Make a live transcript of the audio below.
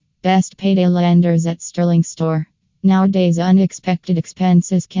Best payday lenders at Sterling Store. Nowadays, unexpected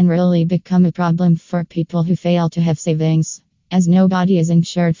expenses can really become a problem for people who fail to have savings. As nobody is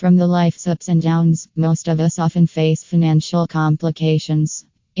insured from the life's ups and downs, most of us often face financial complications.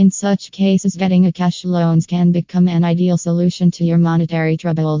 In such cases, getting a cash loans can become an ideal solution to your monetary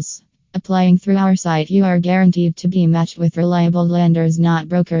troubles. Applying through our site, you are guaranteed to be matched with reliable lenders, not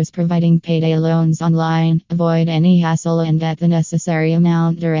brokers, providing payday loans online. Avoid any hassle and get the necessary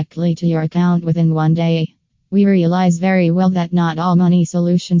amount directly to your account within one day. We realize very well that not all money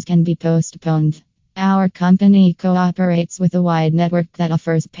solutions can be postponed. Our company cooperates with a wide network that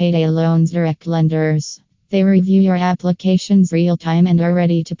offers payday loans direct lenders. They review your applications real time and are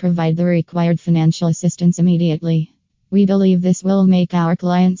ready to provide the required financial assistance immediately. We believe this will make our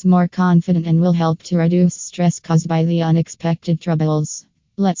clients more confident and will help to reduce stress caused by the unexpected troubles.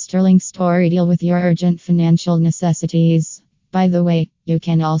 Let Sterling Store deal with your urgent financial necessities. By the way, you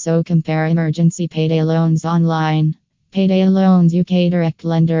can also compare emergency payday loans online. Payday Loans UK direct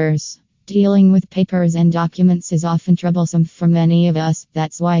lenders. Dealing with papers and documents is often troublesome for many of us.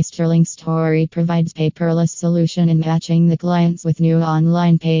 That's why Sterling Store provides paperless solution in matching the clients with new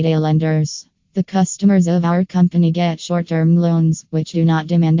online payday lenders. The customers of our company get short-term loans, which do not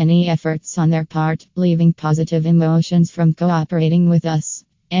demand any efforts on their part, leaving positive emotions from cooperating with us.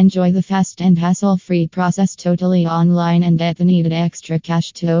 Enjoy the fast and hassle-free process totally online and get the needed extra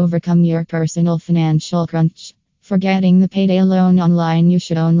cash to overcome your personal financial crunch. For getting the payday loan online, you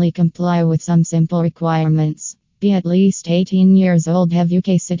should only comply with some simple requirements. Be at least 18 years old, have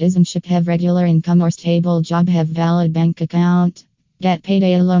UK citizenship, have regular income or stable job, have valid bank account. Get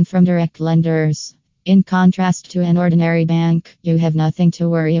payday loan from direct lenders. In contrast to an ordinary bank, you have nothing to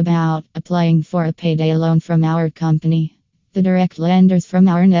worry about applying for a payday loan from our company. The direct lenders from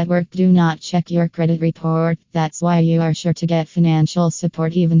our network do not check your credit report. That's why you are sure to get financial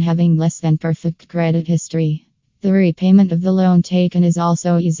support even having less than perfect credit history. The repayment of the loan taken is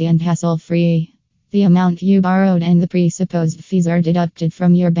also easy and hassle-free. The amount you borrowed and the presupposed fees are deducted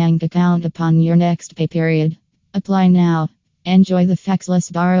from your bank account upon your next pay period. Apply now. Enjoy the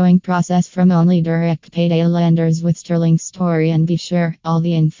faxless borrowing process from only direct payday lenders with Sterling Store, and be sure all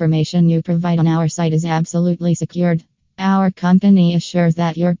the information you provide on our site is absolutely secured. Our company assures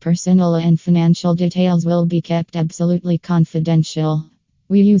that your personal and financial details will be kept absolutely confidential.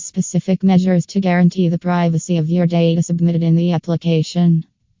 We use specific measures to guarantee the privacy of your data submitted in the application.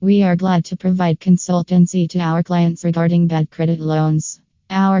 We are glad to provide consultancy to our clients regarding bad credit loans.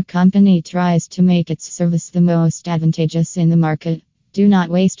 Our company tries to make its service the most advantageous in the market. Do not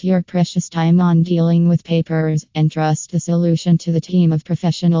waste your precious time on dealing with papers and trust the solution to the team of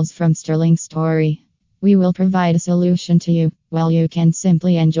professionals from Sterling Store. We will provide a solution to you, while you can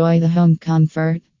simply enjoy the home comfort.